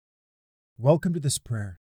Welcome to this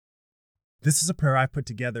prayer. This is a prayer I've put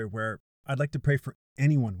together where I'd like to pray for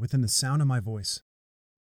anyone within the sound of my voice.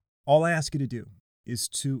 All I ask you to do is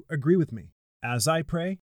to agree with me as I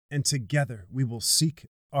pray, and together we will seek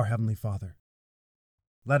our Heavenly Father.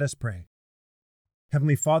 Let us pray.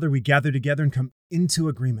 Heavenly Father, we gather together and come into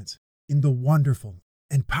agreement in the wonderful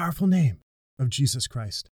and powerful name of Jesus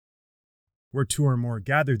Christ. Where two or more are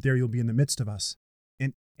gathered, there you'll be in the midst of us,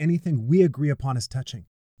 and anything we agree upon as touching,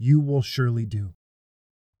 you will surely do.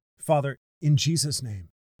 Father, in Jesus' name,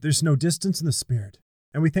 there's no distance in the Spirit,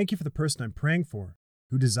 and we thank you for the person I'm praying for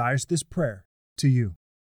who desires this prayer to you.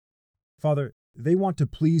 Father, they want to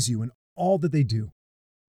please you in all that they do.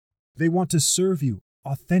 They want to serve you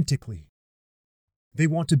authentically. They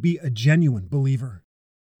want to be a genuine believer.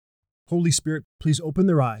 Holy Spirit, please open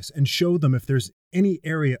their eyes and show them if there's any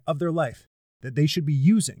area of their life that they should be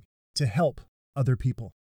using to help other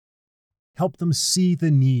people. Help them see the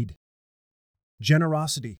need.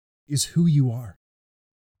 Generosity is who you are.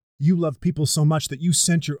 You love people so much that you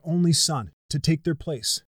sent your only Son to take their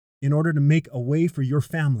place in order to make a way for your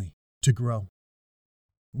family to grow.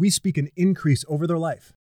 We speak an increase over their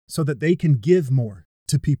life so that they can give more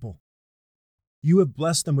to people. You have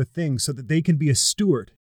blessed them with things so that they can be a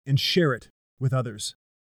steward and share it with others.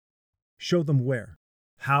 Show them where,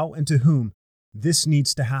 how, and to whom this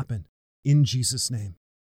needs to happen in Jesus' name.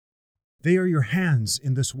 They are your hands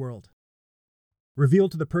in this world. Reveal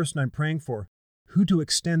to the person I'm praying for who to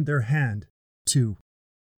extend their hand to.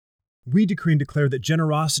 We decree and declare that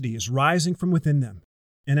generosity is rising from within them,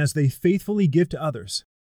 and as they faithfully give to others,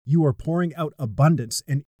 you are pouring out abundance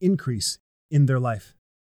and increase in their life.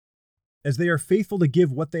 As they are faithful to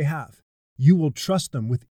give what they have, you will trust them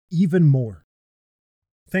with even more.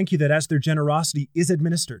 Thank you that as their generosity is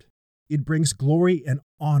administered, it brings glory and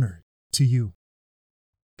honor to you.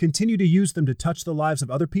 Continue to use them to touch the lives of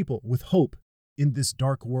other people with hope in this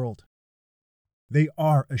dark world. They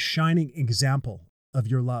are a shining example of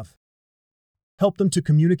your love. Help them to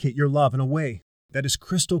communicate your love in a way that is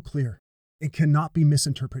crystal clear and cannot be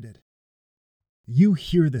misinterpreted. You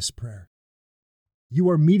hear this prayer. You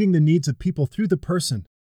are meeting the needs of people through the person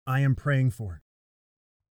I am praying for.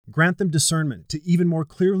 Grant them discernment to even more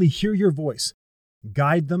clearly hear your voice.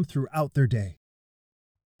 Guide them throughout their day.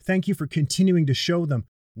 Thank you for continuing to show them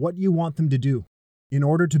what you want them to do in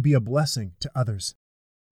order to be a blessing to others.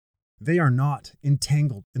 They are not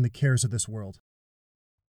entangled in the cares of this world.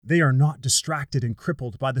 They are not distracted and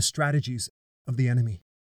crippled by the strategies of the enemy.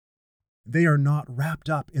 They are not wrapped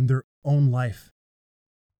up in their own life.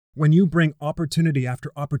 When you bring opportunity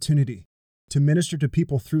after opportunity to minister to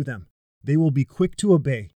people through them, they will be quick to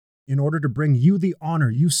obey in order to bring you the honor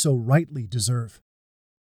you so rightly deserve.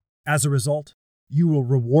 As a result, you will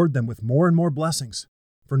reward them with more and more blessings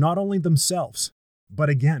for not only themselves, but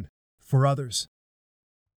again, for others.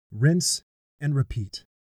 Rinse and repeat.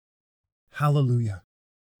 Hallelujah.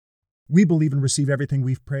 We believe and receive everything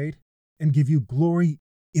we've prayed and give you glory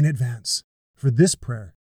in advance, for this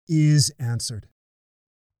prayer is answered.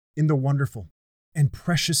 In the wonderful and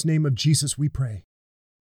precious name of Jesus we pray.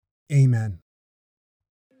 Amen.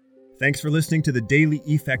 Thanks for listening to the Daily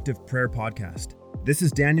Effective Prayer Podcast. This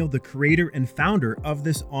is Daniel, the creator and founder of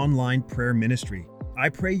this online prayer ministry. I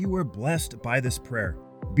pray you are blessed by this prayer.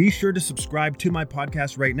 Be sure to subscribe to my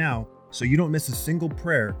podcast right now so you don't miss a single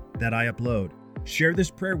prayer that I upload. Share this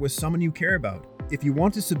prayer with someone you care about. If you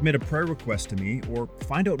want to submit a prayer request to me or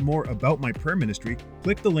find out more about my prayer ministry,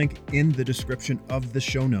 click the link in the description of the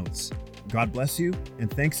show notes. God bless you, and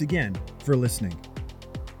thanks again for listening.